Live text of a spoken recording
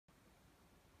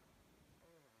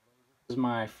This is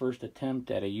my first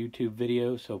attempt at a YouTube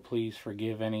video, so please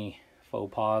forgive any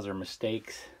faux pas or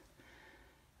mistakes.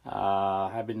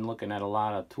 I've been looking at a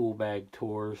lot of tool bag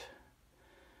tours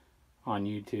on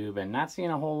YouTube and not seeing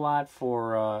a whole lot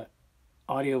for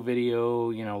audio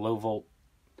video, low volt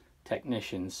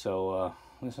technicians. So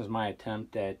this is my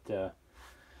attempt at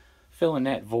filling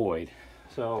that void.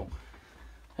 So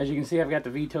as you can see, I've got the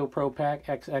Veto Pro Pack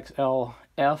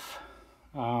XXL-F.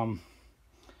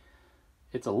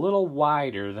 It's a little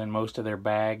wider than most of their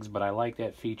bags, but I like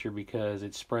that feature because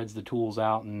it spreads the tools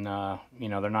out and,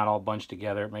 they're not all bunched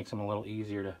together. It makes them a little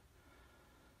easier to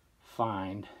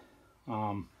find.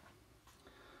 So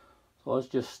let's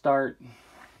just start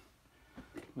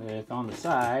with, on the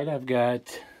side, I've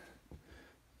got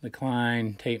the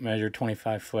Klein tape measure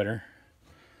 25 footer.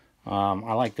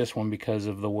 I like this one because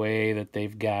of the way that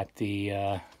they've got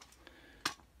the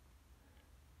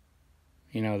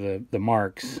the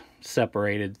marks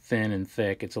separated thin and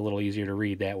thick. It's a little easier to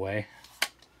read that way.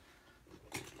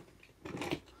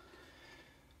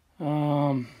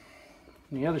 The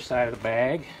other side of the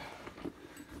bag,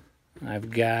 I've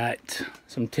got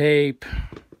some tape,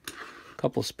 a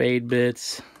couple spade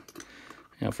bits,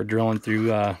 for drilling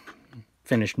through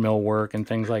finished mill work and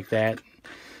things like that.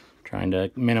 Trying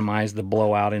to minimize the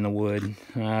blowout in the wood.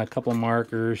 A couple of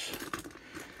markers,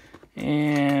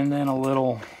 and then a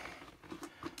little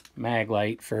mag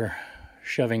light for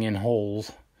shoving in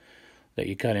holes that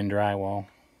you cut in drywall.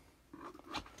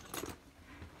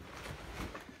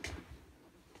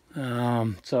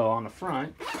 So on the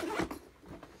front,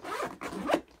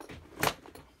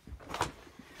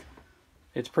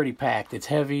 it's pretty packed. It's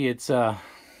heavy. It's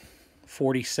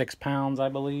 46 pounds, I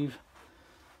believe.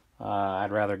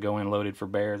 I'd rather go in loaded for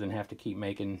bear than have to keep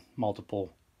making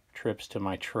multiple trips to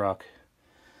my truck.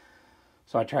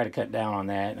 So I try to cut down on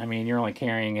that. I mean, you're only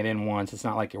carrying it in once. It's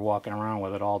not like you're walking around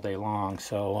with it all day long.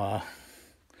 So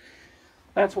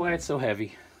that's why it's so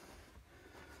heavy.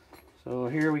 So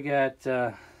here we got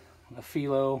a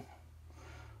Filo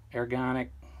Ergonic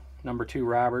 #2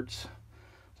 Roberts.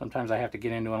 Sometimes I have to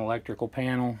get into an electrical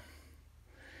panel.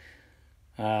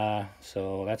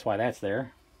 So that's why that's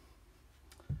there.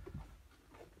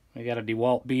 We got a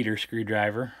DeWalt beater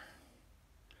screwdriver.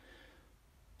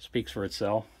 Speaks for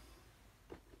itself.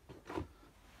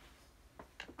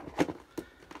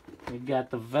 We got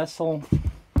the Vessel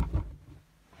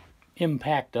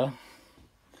Impacta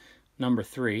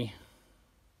 #3.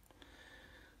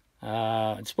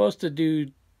 It's supposed to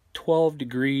do 12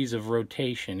 degrees of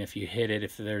rotation if you hit it,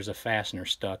 if there's a fastener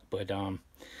stuck, but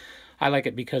I like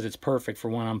it because it's perfect for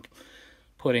when I'm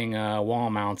putting wall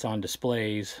mounts on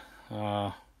displays.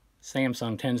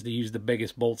 Samsung tends to use the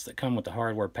biggest bolts that come with the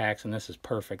hardware packs, and this is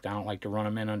perfect. I don't like to run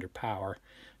them in under power,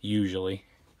 usually.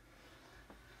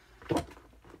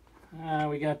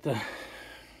 We got the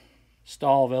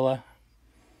Stahlvilla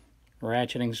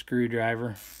ratcheting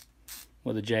screwdriver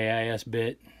with a JIS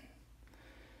bit.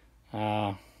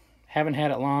 Haven't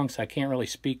had it long, so I can't really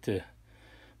speak to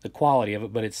the quality of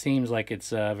it, but it seems like it's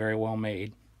very well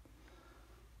made.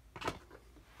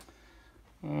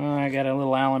 I got a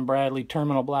little Allen Bradley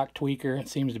terminal block tweaker. It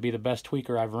seems to be the best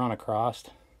tweaker I've run across.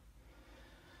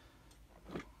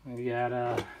 We got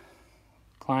a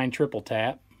Klein triple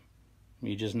tap.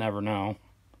 You just never know.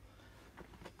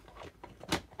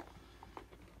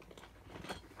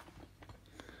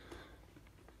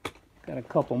 Got a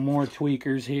couple more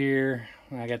tweakers here.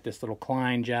 I got this little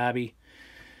Klein jobby.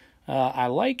 I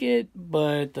like it,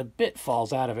 but the bit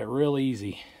falls out of it real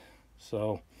easy.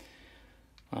 So,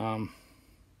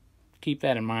 keep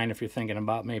that in mind if you're thinking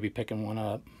about maybe picking one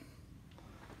up.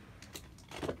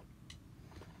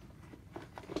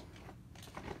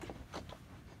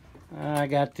 I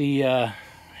got the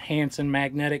Hansen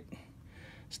magnetic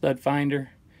stud finder.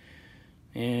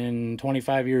 In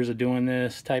 25 years of doing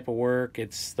this type of work,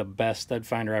 it's the best stud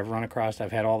finder I've run across.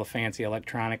 I've had all the fancy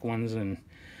electronic ones, and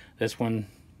this one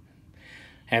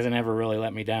hasn't ever really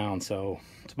let me down. So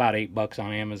it's about $8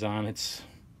 on Amazon. It's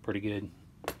pretty good.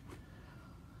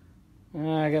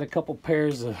 I got a couple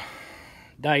pairs of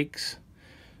Dykes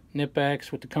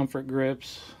Nipex with the comfort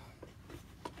grips.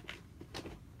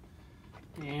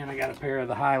 And I got a pair of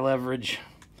the high leverage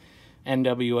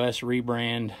NWS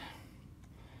rebrand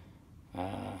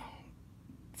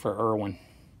for Irwin.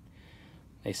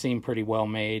 They seem pretty well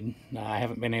made. I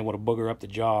haven't been able to booger up the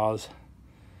jaws,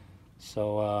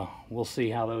 so we'll see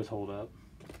how those hold up.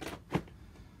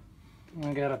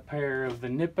 I got a pair of the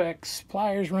Nipex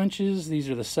pliers wrenches. These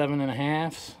are the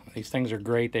 7.5. These things are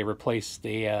great. They replace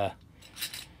the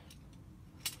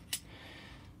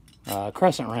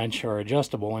crescent wrench or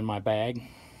adjustable in my bag.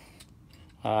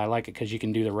 I like it because you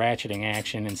can do the ratcheting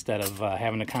action instead of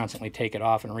having to constantly take it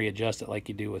off and readjust it like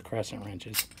you do with crescent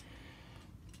wrenches.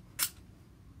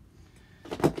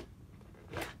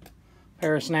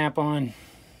 Pair of snap-on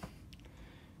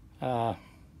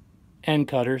end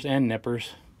cutters, end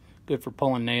nippers. Good for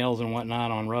pulling nails and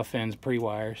whatnot on rough ends,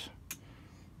 pre-wires.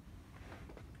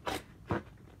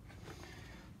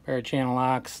 Pair of channel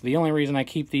locks. The only reason I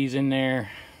keep these in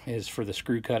there is for the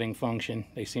screw cutting function.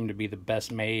 They seem to be the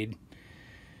best made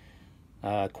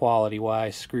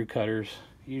quality-wise screw cutters.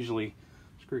 Usually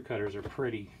screw cutters are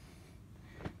pretty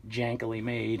jankily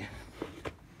made.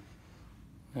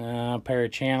 Pair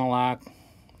of channel lock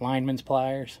lineman's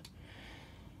pliers.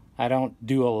 I don't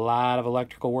do a lot of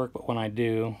electrical work, but when I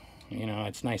do, you know,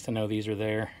 it's nice to know these are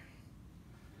there.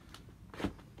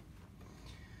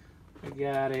 I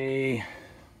got a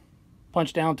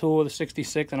punch down tool with a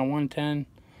 66 and a 110.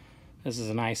 This is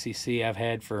an ICC I've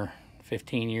had for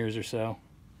 15 years or so.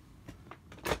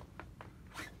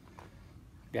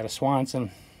 Got a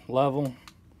Swanson level,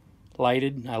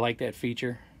 lighted. I like that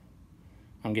feature.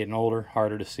 I'm getting older,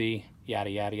 harder to see, yada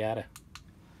yada yada.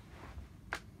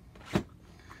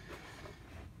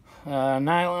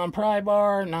 Nylon pry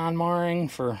bar, non-marring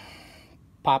for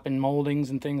popping moldings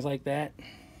and things like that.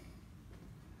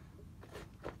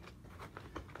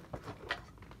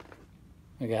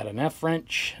 I got an F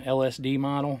wrench LSD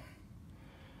model.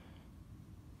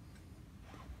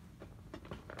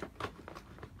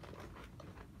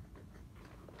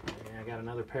 I got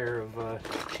another pair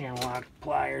of channel lock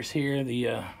pliers here,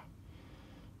 the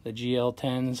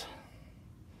GL10s.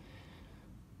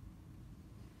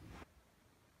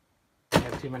 You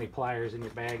have too many pliers in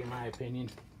your bag, in my opinion.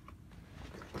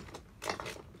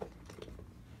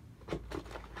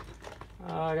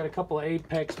 I got a couple of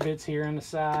Apex bits here on the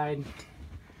side.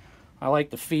 I like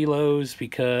the Filos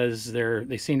because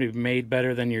they seem to be made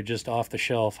better than your just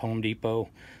off-the-shelf Home Depot.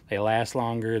 They last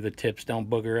longer. The tips don't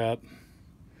booger up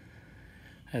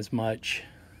as much.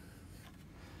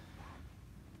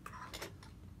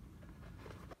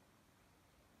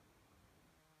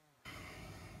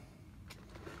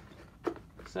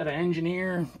 Set of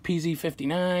Engineer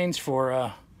PZ59s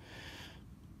for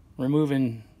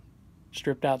removing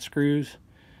stripped out screws.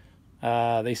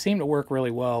 They seem to work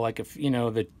really well. Like, if you know,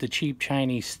 the cheap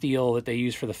Chinese steel that they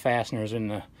use for the fasteners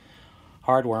and the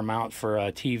hardware mount for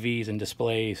TVs and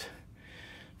displays.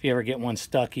 If you ever get one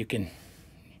stuck, you can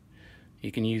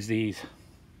use these.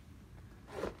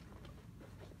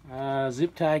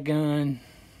 Zip tie gun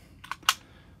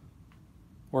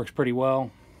works pretty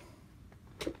well.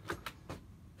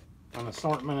 An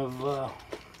assortment of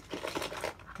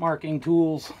marking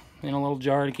tools in a little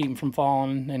jar to keep them from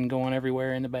falling and going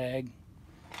everywhere in the bag.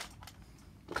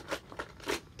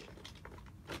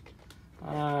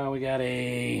 We got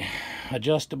a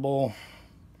adjustable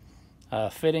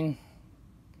fitting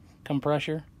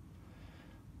compressor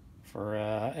for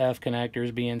F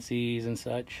connectors, BNCs and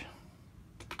such.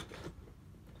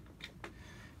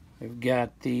 We've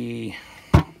got the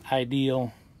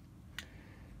Ideal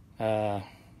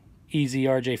Easy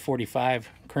RJ45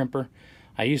 crimper.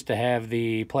 I used to have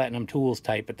the Platinum Tools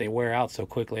type, but they wear out so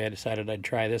quickly I decided I'd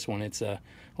try this one. It's a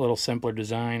little simpler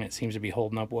design. It seems to be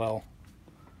holding up well.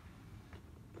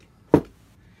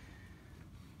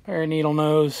 Pair of needle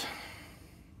nose.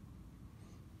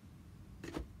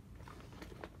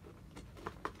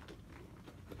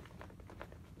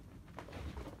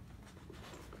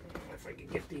 If I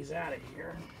could get these out of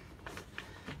here.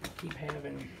 I keep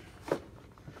having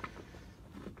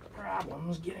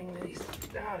problems getting these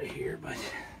out of here, but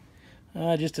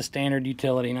just a standard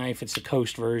utility knife. It's the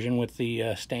Coast version with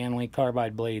the Stanley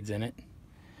carbide blades in it.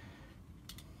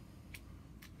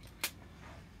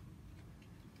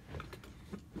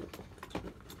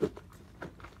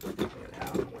 I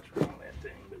don't know what's wrong with that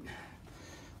thing,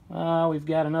 but we've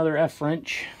got another F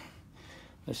wrench.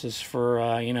 This is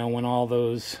for you know, when all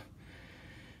those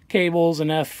cables and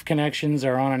F connections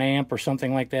are on an amp or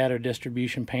something like that, or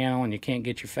distribution panel, and you can't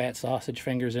get your fat sausage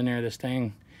fingers in there. This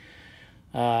thing,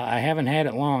 I haven't had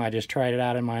it long. I just tried it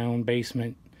out in my own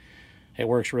basement. It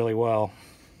works really well.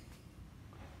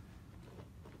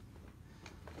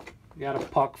 Got a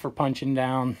puck for punching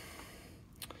down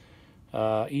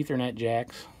Ethernet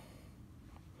jacks.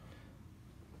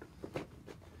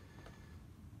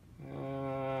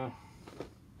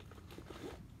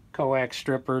 Coax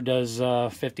stripper does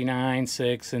 59,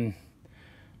 6, and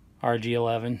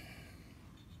RG11.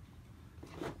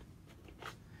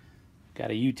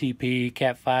 Got a UTP,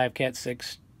 Cat 5, Cat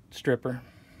 6 stripper.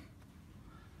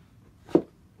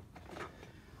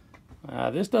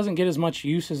 This doesn't get as much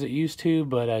use as it used to,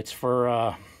 but it's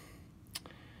for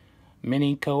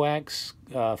mini coax,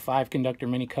 5-conductor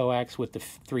mini coax with the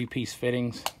 3-piece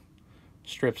fittings.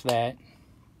 Strips that.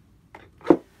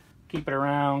 Keep it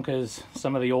around because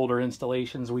some of the older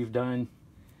installations we've done,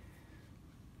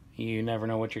 you never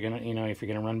know what you're gonna, if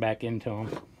you're gonna run back into them.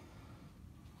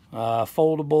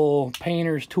 Foldable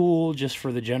painter's tool just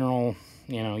for the general,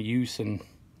 use, and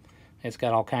it's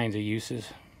got all kinds of uses.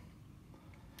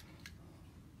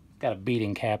 Got a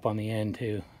beading cap on the end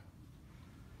too.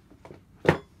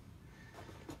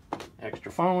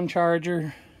 Extra phone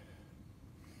charger.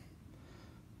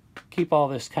 Keep all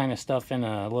this kind of stuff in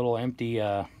a little empty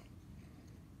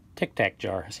Tic Tac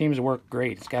jar. It seems to work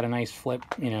great. It's got a nice flip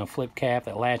cap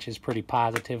that latches pretty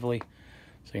positively,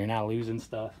 so you're not losing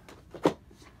stuff.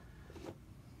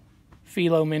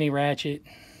 Philo mini ratchet.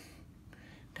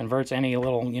 Converts any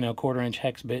little, 1/4-inch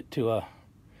hex bit to a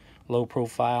low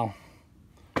profile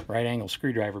right angle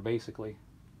screwdriver, basically.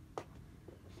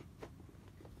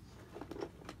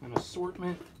 An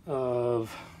assortment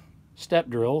of step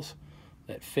drills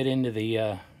that fit into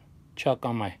the chuck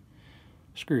on my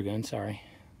screw gun, sorry.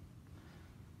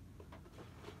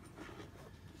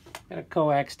 Got a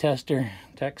coax tester,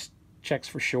 checks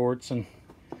for shorts and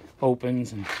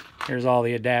opens, and here's all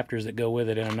the adapters that go with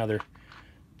it in another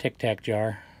Tic Tac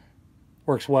jar.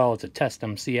 Works well. It's a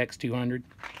Testum CX200.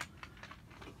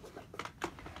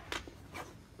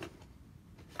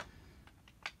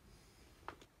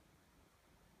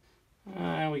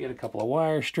 We got a couple of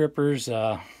wire strippers.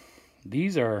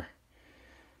 These are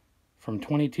from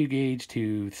 22 gauge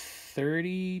to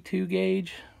 32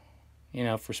 gauge,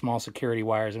 for small security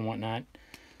wires and whatnot.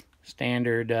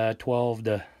 Standard 12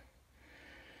 to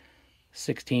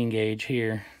 16 gauge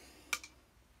here.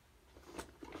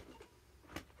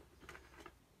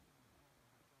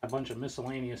 A bunch of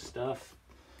miscellaneous stuff.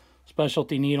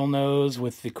 Specialty needle nose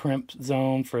with the crimp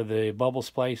zone for the bubble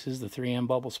splices, the 3M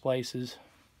bubble splices.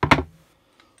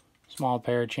 Small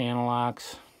pair of channel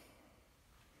locks.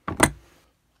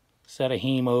 Set of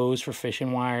hemos for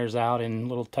fishing wires out in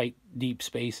little tight, deep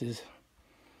spaces.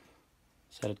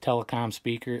 Set of telecom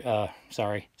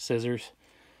scissors.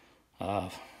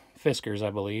 Fiskars, I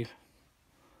believe.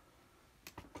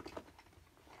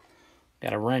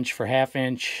 Got a wrench for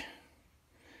 1/2-inch.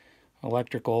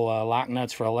 Electrical lock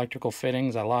nuts for electrical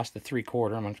fittings. I lost the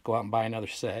 3/4. I'm going to go out and buy another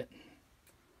set.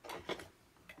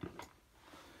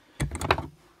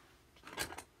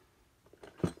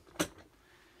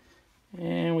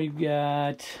 And we've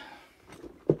got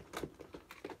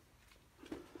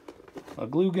a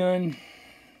glue gun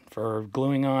for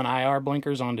gluing on IR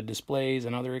blinkers onto displays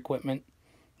and other equipment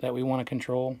that we want to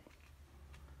control.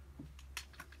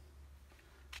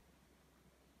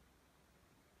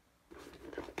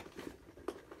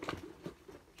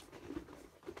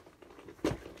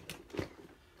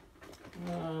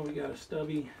 We got a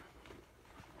stubby,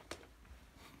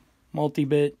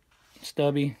 multi-bit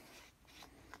stubby.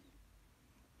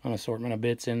 An assortment of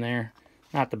bits in there.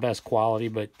 Not the best quality,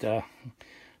 but don't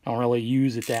really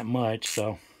use it that much,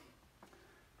 so.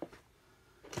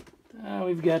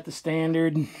 We've got the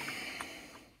standard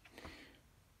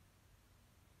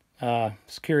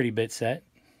security bit set.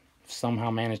 Somehow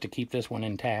managed to keep this one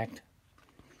intact.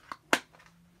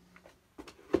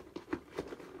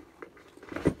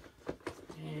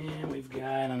 And we've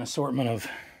got an assortment of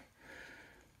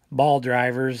ball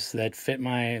drivers that fit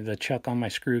the chuck on my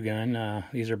screw gun.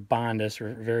 These are Bondus,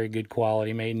 very good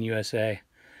quality, made in USA.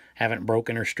 Haven't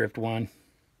broken or stripped one.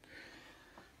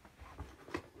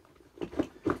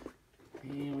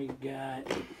 And we've got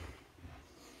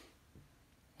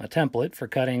a template for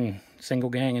cutting single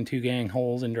gang and 2-gang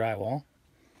holes in drywall.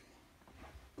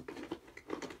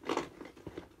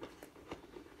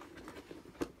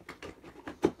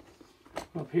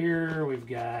 Up here we've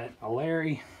got a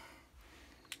Larry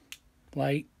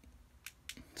light.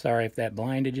 Sorry if that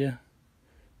blinded you.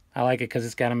 I like it because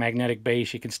it's got a magnetic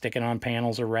base. You can stick it on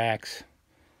panels or racks.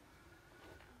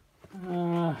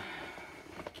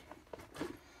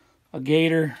 A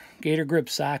gator grip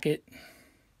socket.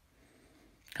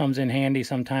 Comes in handy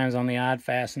sometimes on the odd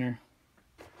fastener.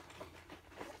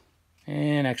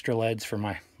 And extra leads for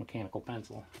my mechanical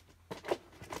pencil.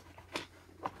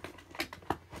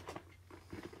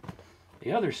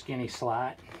 The other skinny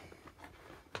slot,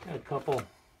 got a couple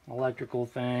electrical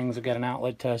things. I've got an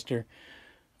outlet tester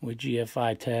with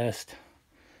GFI test.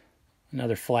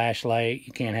 Another flashlight.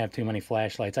 You can't have too many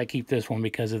flashlights. I keep this one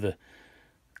because of the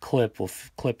clip. Will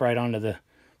clip right onto the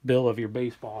bill of your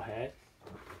baseball hat.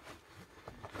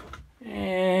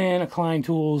 And a Klein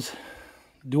Tools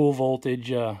dual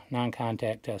voltage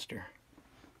non-contact tester.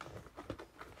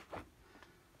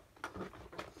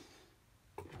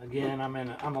 A Again,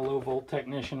 I'm a low volt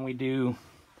technician. We do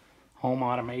home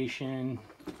automation,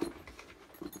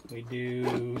 we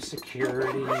do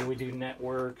security, we do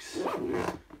networks,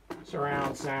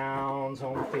 surround sounds,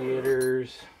 home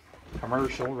theaters,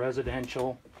 commercial,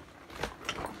 residential.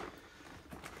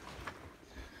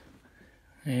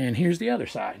 And here's the other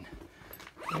side.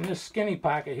 In this skinny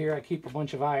pocket here, I keep a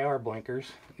bunch of IR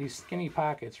blinkers. These skinny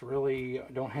pockets really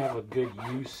don't have a good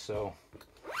use, so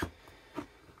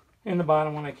in the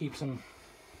bottom one I keep some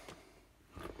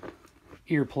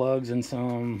earplugs and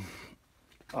some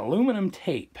aluminum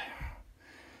tape.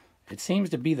 It seems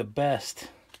to be the best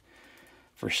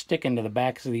for sticking to the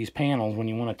backs of these panels when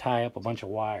you want to tie up a bunch of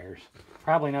wires.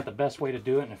 Probably not the best way to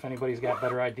do it, and if anybody's got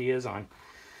better ideas on,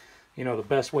 you know, the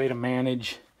best way to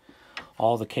manage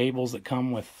all the cables that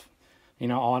come with, you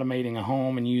know, automating a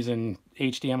home and using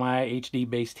HDMI,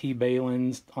 HD-based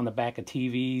T-Balins on the back of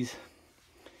TVs.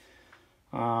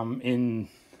 In,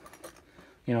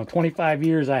 you know, 25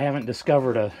 years, I haven't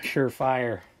discovered a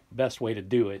surefire best way to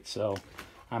do it, so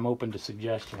I'm open to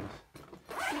suggestions.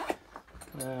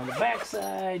 On the back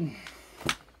side,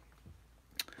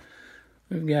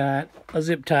 we've got a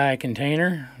zip tie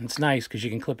container. It's nice because you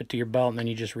can clip it to your belt and then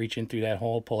you just reach in through that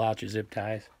hole, pull out your zip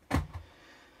ties.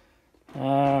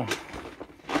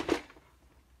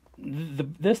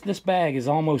 This bag is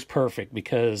almost perfect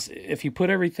because if you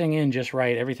put everything in just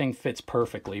right, everything fits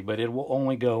perfectly, but it will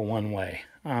only go one way.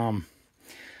 One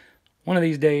of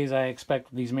these days, I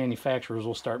expect these manufacturers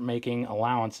will start making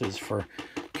allowances for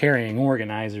carrying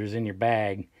organizers in your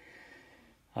bag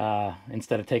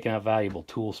instead of taking up valuable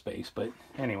tool space. But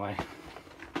anyway,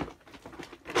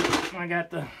 I got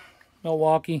the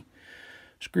Milwaukee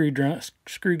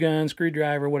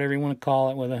screwdriver, whatever you want to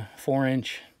call it, with a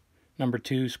 4-inch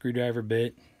 #2 screwdriver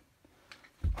bit.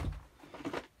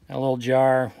 A little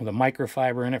jar with a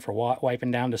microfiber in it for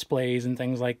wiping down displays and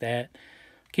things like that.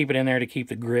 Keep it in there to keep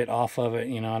the grit off of it.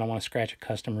 You know, I don't want to scratch a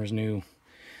customer's new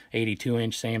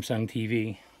 82-inch Samsung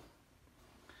TV.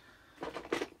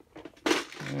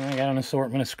 And I got an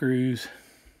assortment of screws.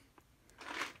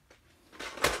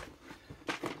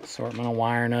 Assortment of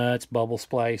wire nuts, bubble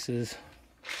splices.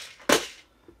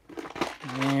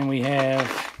 And we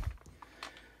have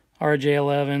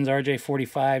RJ11s,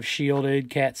 RJ45 shielded,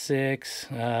 Cat 6,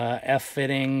 F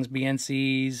fittings,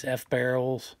 BNCs, F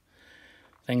barrels,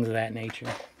 things of that nature.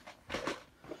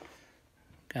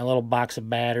 Got a little box of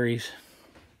batteries.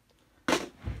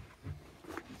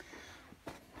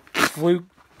 Fluke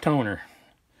toner.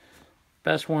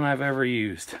 Best one I've ever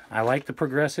used. I like the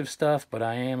progressive stuff, but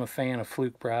I am a fan of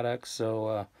Fluke products,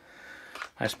 so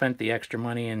I spent the extra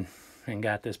money and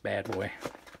got this bad boy.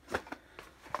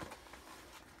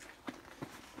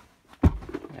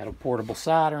 Got a portable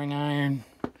soldering iron.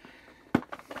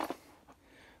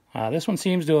 This one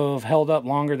seems to have held up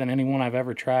longer than any one I've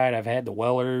ever tried. I've had the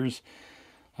Wellers,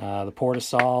 the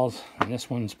Portasols, and this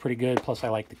one's pretty good. Plus I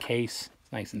like the case.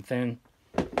 It's nice and thin.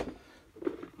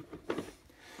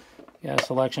 Got a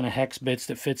selection of hex bits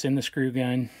that fits in the screw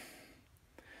gun.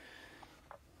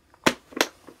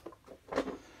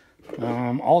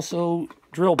 Also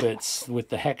drill bits with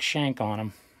the hex shank on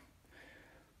them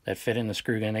that fit in the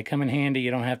screw gun. They come in handy. You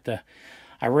don't have to,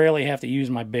 I rarely have to use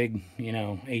my big, you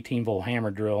know, 18-volt hammer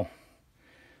drill.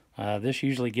 This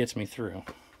usually gets me through.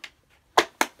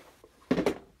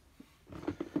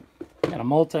 Got a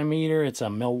multimeter. It's a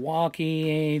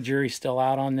Milwaukee. Jury's still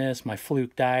out on this. My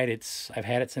Fluke died. I've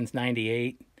had it since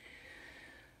 '98.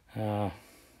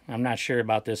 I'm not sure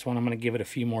about this one. I'm going to give it a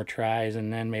few more tries,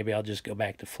 and then maybe I'll just go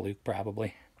back to Fluke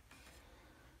probably.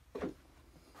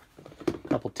 A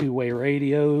couple two-way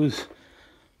radios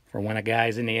for when a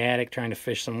guy's in the attic trying to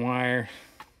fish some wire.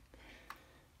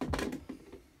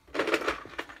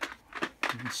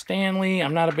 Stanley,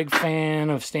 I'm not a big fan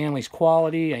of Stanley's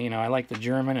quality. You know, I like the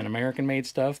German and American-made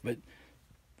stuff, but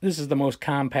this is the most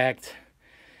compact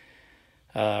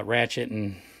ratchet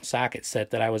and socket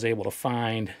set that I was able to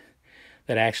find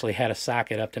that actually had a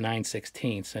socket up to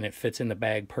 9/16, and it fits in the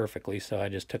bag perfectly, so I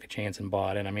just took a chance and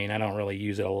bought it. I mean, I don't really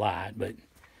use it a lot, but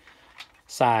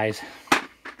size.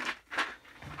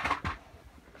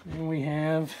 And we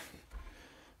have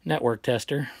network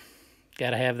tester.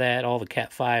 Got to have that, all the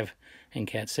Cat 5 and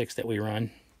Cat 6 that we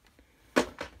run.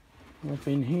 Up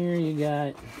in here you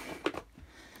got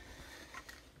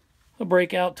a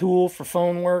breakout tool for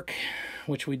phone work,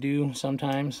 which we do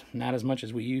sometimes, not as much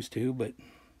as we used to, but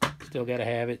still got to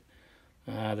have it.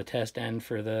 The test end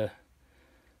for the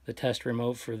test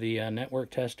remote for the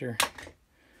network tester,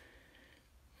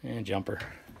 and jumper.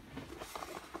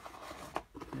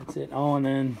 That's it. Oh, and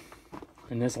then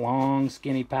in this long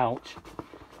skinny pouch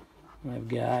I've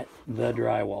got the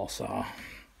drywall saw.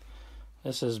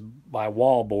 This is by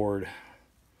Wallboard.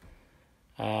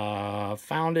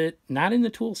 Found it not in the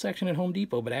tool section at Home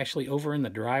Depot, but actually over in the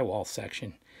drywall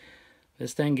section.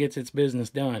 This thing gets its business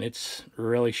done. It's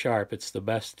really sharp. It's the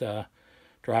best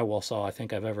drywall saw I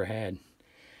think I've ever had.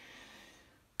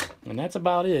 And that's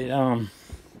about it.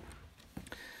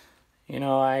 You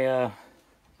know,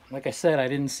 like I said, I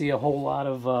didn't see a whole lot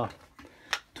of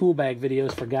tool bag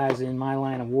videos for guys in my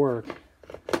line of work.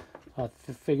 I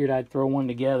figured I'd throw one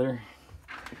together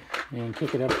and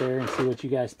kick it up there and see what you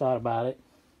guys thought about it.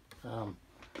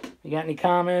 You got any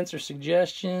comments or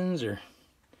suggestions or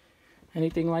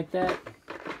anything like that,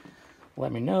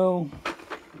 let me know.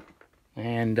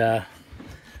 And I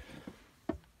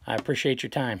appreciate your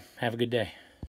time. Have a good day.